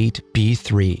for Suite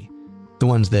B3, the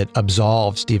ones that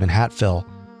absolved Stephen Hatfield,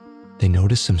 they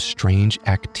noticed some strange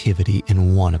activity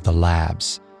in one of the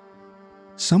labs.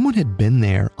 Someone had been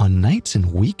there on nights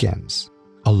and weekends,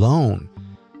 alone,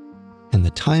 and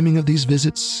the timing of these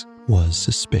visits was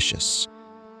suspicious.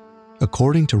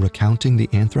 According to Recounting the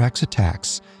Anthrax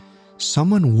Attacks,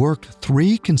 someone worked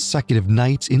 3 consecutive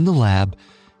nights in the lab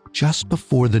just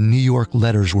before the New York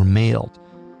letters were mailed.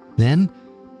 Then,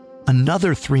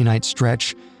 another 3-night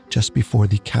stretch just before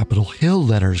the Capitol Hill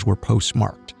letters were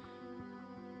postmarked.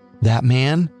 That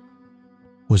man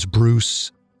was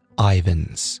Bruce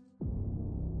Ivins.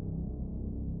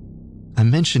 I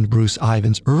mentioned Bruce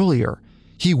Ivins earlier.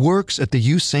 He works at the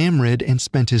USAMRIID and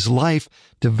spent his life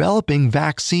developing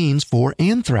vaccines for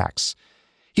anthrax.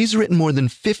 He's written more than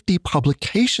 50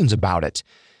 publications about it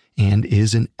and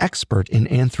is an expert in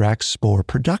anthrax spore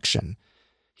production.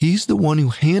 He's the one who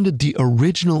handed the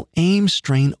original AIM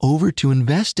strain over to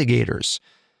investigators.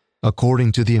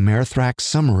 According to the Anthrax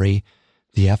summary,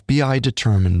 the FBI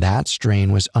determined that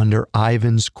strain was under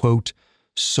Ivins' quote,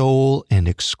 sole and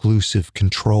exclusive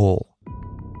control.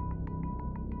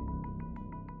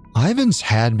 Ivins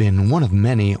had been one of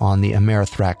many on the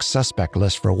Anthrax suspect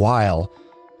list for a while,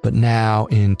 but now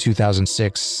in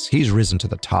 2006, he's risen to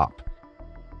the top.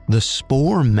 The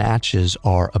spore matches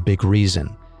are a big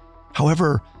reason.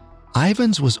 However,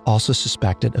 Ivins was also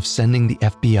suspected of sending the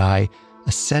FBI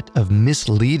a set of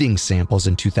misleading samples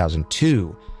in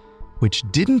 2002, which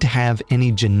didn't have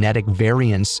any genetic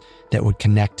variants that would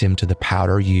connect him to the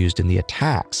powder used in the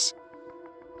attacks.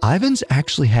 Ivins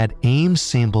actually had AIM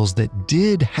samples that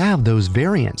did have those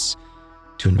variants.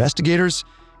 To investigators,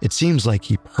 it seems like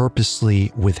he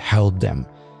purposely withheld them.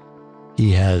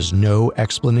 He has no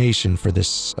explanation for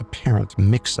this apparent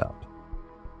mix-up.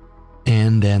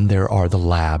 And then there are the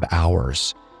lab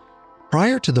hours.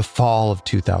 Prior to the fall of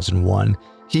 2001,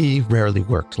 he rarely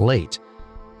worked late.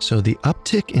 So the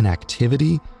uptick in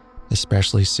activity,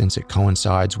 especially since it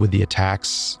coincides with the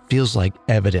attacks, feels like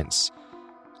evidence.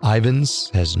 Ivins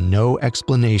has no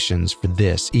explanations for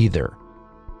this either.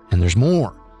 And there's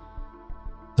more.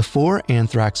 The 4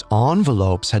 anthrax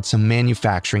envelopes had some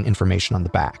manufacturing information on the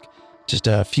back, just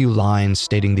a few lines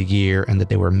stating the year and that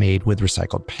they were made with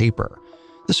recycled paper,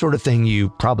 the sort of thing you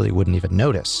probably wouldn't even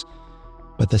notice.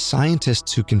 But the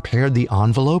scientists who compared the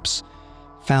envelopes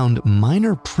found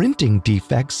minor printing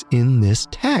defects in this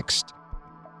text.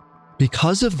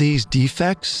 Because of these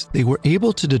defects, they were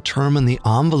able to determine the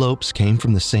envelopes came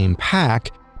from the same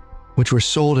pack, which were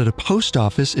sold at a post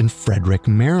office in Frederick,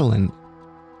 Maryland,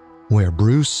 where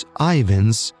Bruce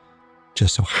Ivins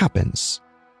just so happens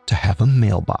to have a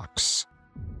mailbox.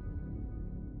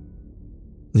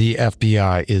 The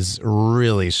FBI is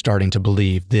really starting to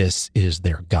believe this is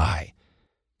their guy.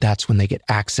 That's when they get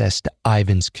access to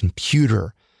Ivan's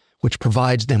computer, which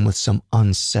provides them with some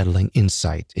unsettling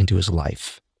insight into his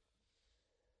life.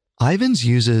 Ivins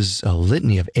uses a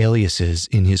litany of aliases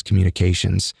in his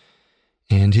communications,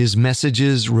 and his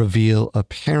messages reveal a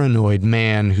paranoid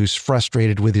man who's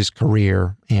frustrated with his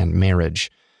career and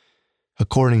marriage.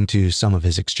 According to some of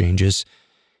his exchanges,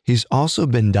 he's also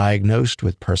been diagnosed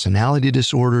with personality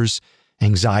disorders,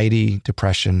 anxiety,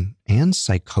 depression, and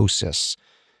psychosis.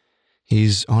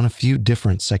 He's on a few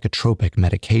different psychotropic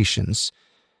medications.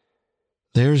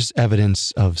 There's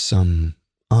evidence of some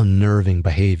unnerving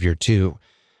behavior, too,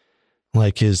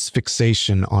 like his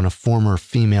fixation on a former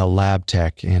female lab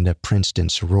tech and a Princeton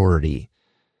sorority.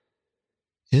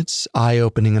 It's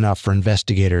eye-opening enough for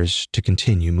investigators to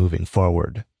continue moving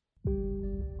forward.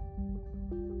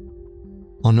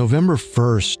 On November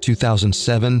 1st,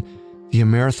 2007, the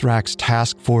Anthrax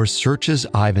Task Force searches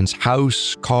Ivan's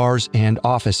house, cars, and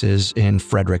offices in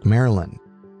Frederick, Maryland.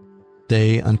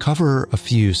 They uncover a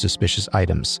few suspicious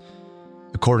items.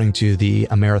 According to the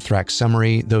Anthrax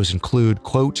summary, those include,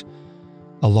 quote,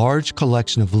 a large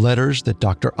collection of letters that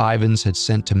Dr. Ivins had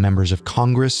sent to members of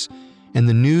Congress and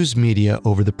the news media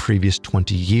over the previous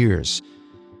 20 years,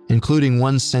 including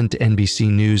one sent to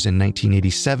NBC News in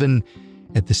 1987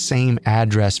 at the same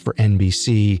address for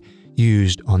NBC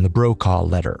used on the Brokaw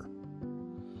letter.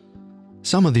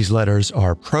 Some of these letters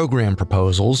are program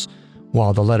proposals,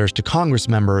 while the letters to Congress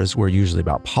members were usually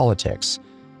about politics.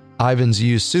 Ivins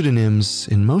used pseudonyms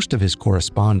in most of his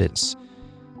correspondence.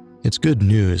 It's good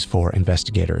news for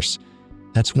investigators.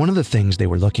 That's one of the things they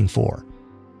were looking for: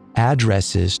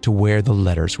 addresses to where the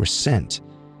letters were sent.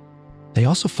 They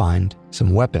also find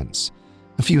some weapons,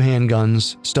 a few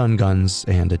handguns, stun guns,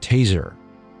 and a taser.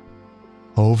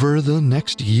 Over the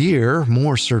next year,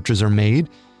 more searches are made,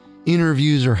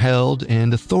 interviews are held,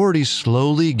 and authorities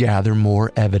slowly gather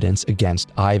more evidence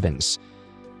against Ivins,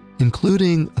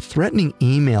 including a threatening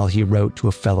email he wrote to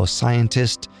a fellow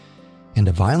scientist and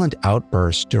a violent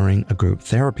outburst during a group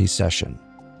therapy session.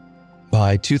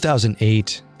 By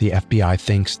 2008, the FBI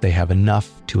thinks they have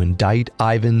enough to indict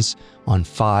Ivins on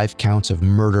 5 counts of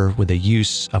murder with the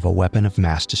use of a weapon of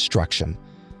mass destruction.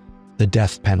 The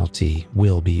death penalty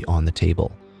will be on the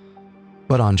table.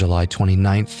 But on July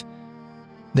 29th,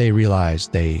 they realize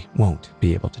they won't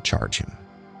be able to charge him.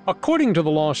 According to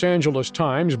the Los Angeles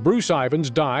Times, Bruce Ivins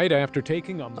died after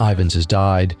taking a... Ivins has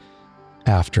died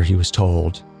after he was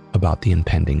told about the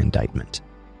impending indictment.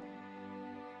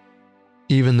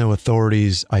 Even though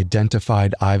authorities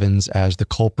identified Ivins as the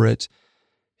culprit,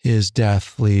 his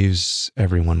death leaves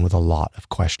everyone with a lot of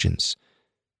questions.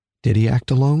 Did he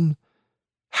act alone?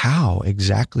 How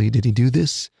exactly did he do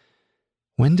this?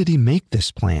 When did he make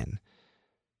this plan?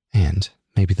 And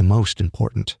maybe the most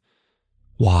important,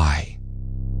 why?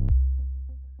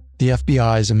 The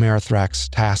FBI's Anthrax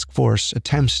Task Force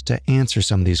attempts to answer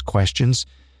some of these questions.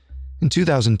 In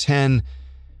 2010,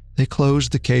 they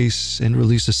closed the case and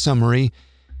released a summary.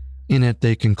 In it,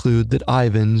 they conclude that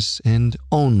Ivins, and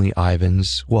only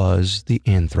Ivins, was the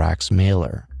anthrax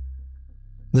mailer.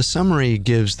 The summary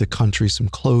gives the country some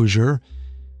closure.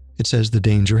 It says the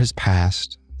danger has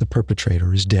passed, the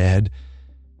perpetrator is dead,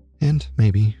 and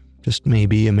maybe, just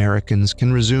maybe, Americans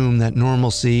can resume that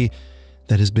normalcy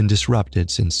that has been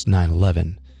disrupted since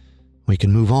 9/11. We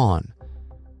can move on.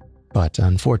 But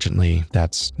unfortunately,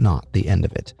 that's not the end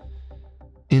of it.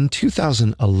 In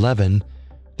 2011,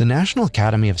 the National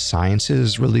Academy of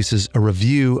Sciences releases a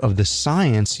review of the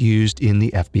science used in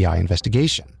the FBI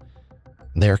investigation.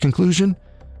 Their conclusion?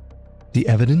 The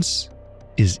evidence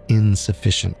is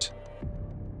insufficient.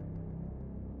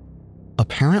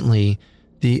 Apparently,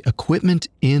 the equipment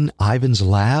in Ivan's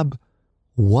lab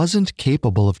wasn't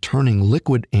capable of turning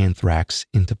liquid anthrax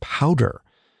into powder.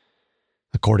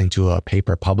 According to a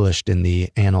paper published in the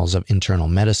Annals of Internal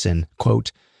Medicine,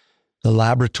 quote, the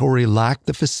laboratory lacked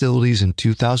the facilities in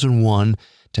 2001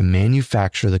 to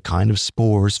manufacture the kind of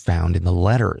spores found in the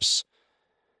letters.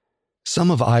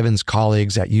 Some of Ivan's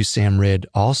colleagues at USAMRIID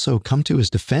also come to his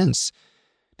defense.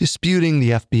 disputing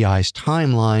the FBI's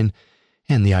timeline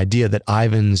and the idea that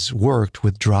Ivins worked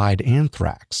with dried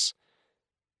anthrax.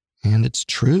 And it's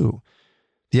true.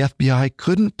 The FBI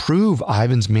couldn't prove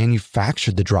Ivins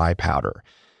manufactured the dry powder,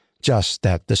 just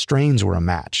that the strains were a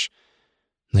match.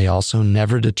 They also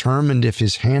never determined if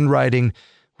his handwriting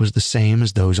was the same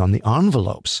as those on the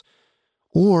envelopes,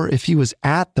 or if he was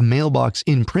at the mailbox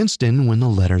in Princeton when the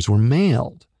letters were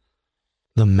mailed.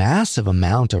 The massive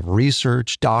amount of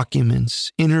research,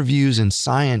 documents, interviews, and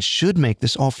science should make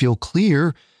this all feel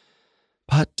clear,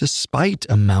 but despite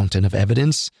a mountain of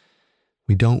evidence,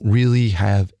 we don't really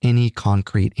have any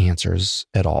concrete answers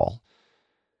at all.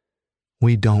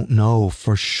 We don't know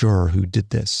for sure who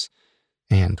did this,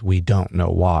 and we don't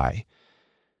know why,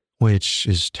 which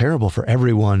is terrible for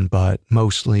everyone, but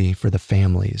mostly for the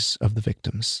families of the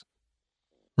victims.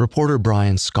 Reporter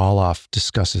Brian Skoloff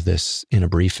discusses this in a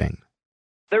briefing.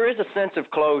 There is a sense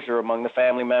of closure among the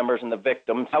family members and the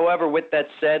victims. However, with that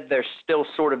said, there's still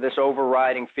sort of this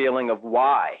overriding feeling of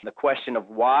why. The question of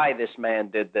why this man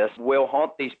did this will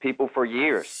haunt these people for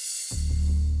years.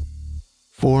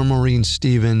 For Maureen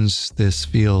Stevens, this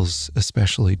feels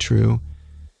especially true.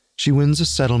 She wins a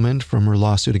settlement from her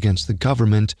lawsuit against the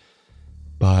government,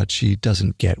 but she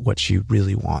doesn't get what she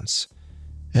really wants.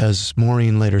 As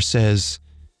Maureen later says,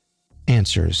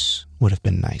 answers would have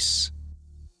been nice.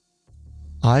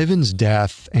 Ivan's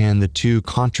death and the two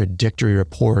contradictory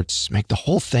reports make the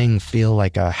whole thing feel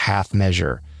like a half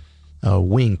measure, a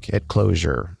wink at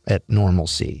closure, at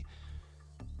normalcy.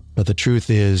 But the truth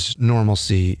is,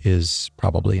 normalcy is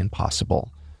probably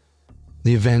impossible.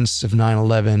 The events of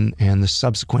 9/11 and the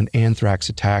subsequent anthrax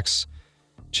attacks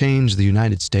changed the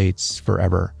United States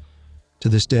forever. To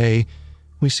this day,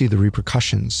 we see the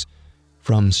repercussions,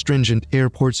 from stringent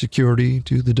airport security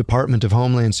to the Department of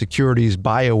Homeland Security's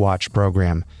BioWatch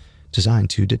program, designed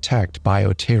to detect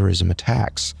bioterrorism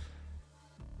attacks.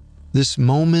 This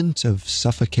moment of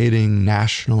suffocating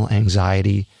national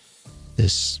anxiety,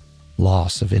 this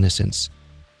loss of innocence,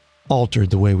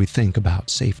 altered the way we think about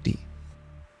safety.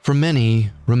 For many,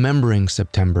 remembering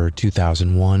September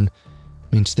 2001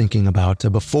 means thinking about a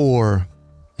before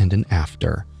and an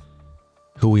after.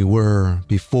 Who we were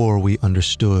before we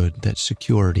understood that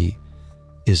security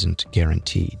isn't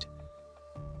guaranteed.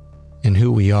 And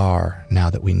who we are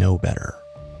now that we know better.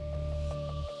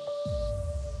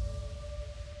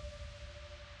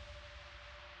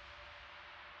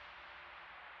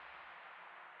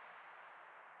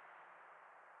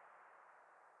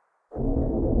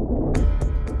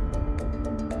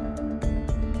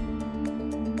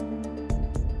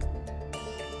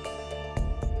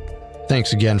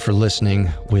 Thanks again for listening.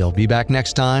 We'll be back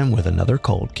next time with another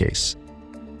cold case.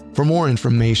 For more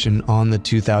information on the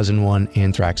 2001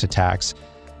 anthrax attacks,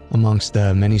 amongst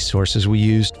the many sources we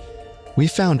used, we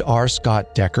found R.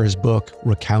 Scott Decker's book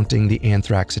recounting the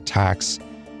anthrax attacks,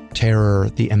 Terror,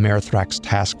 the Amerithrax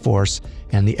Task Force,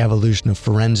 and the Evolution of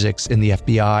Forensics in the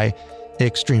FBI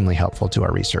extremely helpful to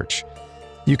our research.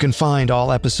 You can find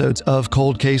all episodes of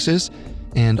Cold Cases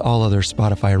and all other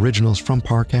Spotify originals from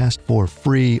Parcast for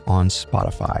free on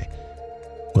Spotify.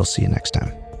 We'll see you next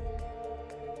time.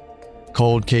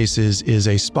 Cold Cases is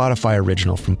a Spotify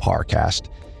original from Parcast,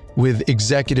 with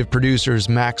executive producers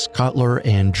Max Cutler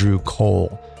and Drew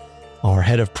Cole. Our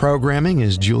head of programming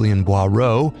is Julian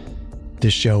Boireau.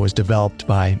 This show is developed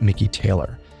by Mickey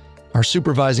Taylor. Our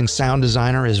supervising sound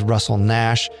designer is Russell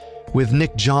Nash, with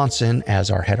Nick Johnson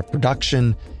as our head of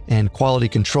production and quality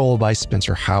control by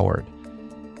Spencer Howard.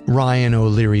 Ryan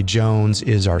O'Leary Jones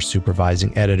is our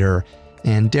supervising editor,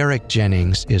 and Derek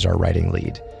Jennings is our writing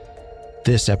lead.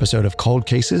 This episode of Cold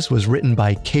Cases was written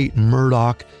by Kate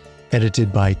Murdoch,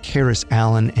 edited by Karis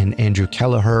Allen and Andrew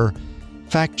Kelleher,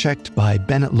 fact-checked by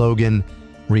Bennett Logan,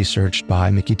 researched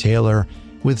by Mickey Taylor,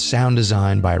 with sound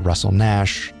design by Russell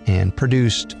Nash, and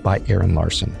produced by Aaron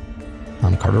Larson.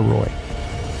 I'm Carter Roy.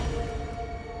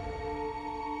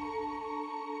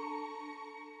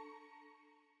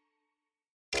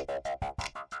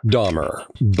 Dahmer,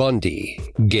 Bundy,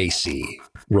 Gacy,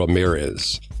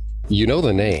 Ramirez. You know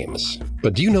the names,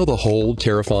 but do you know the whole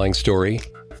terrifying story?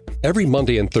 Every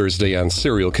Monday and Thursday on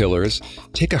Serial Killers,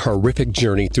 take a horrific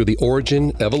journey through the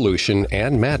origin, evolution,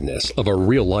 and madness of a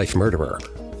real-life murderer,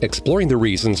 exploring the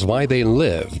reasons why they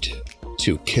lived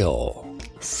to kill.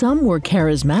 Some were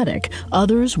charismatic,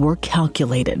 others were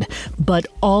calculated, but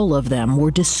all of them were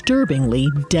disturbingly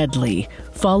deadly.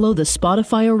 Follow the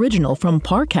Spotify original from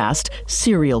Parcast,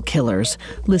 Serial Killers.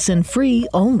 Listen free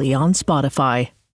only on Spotify.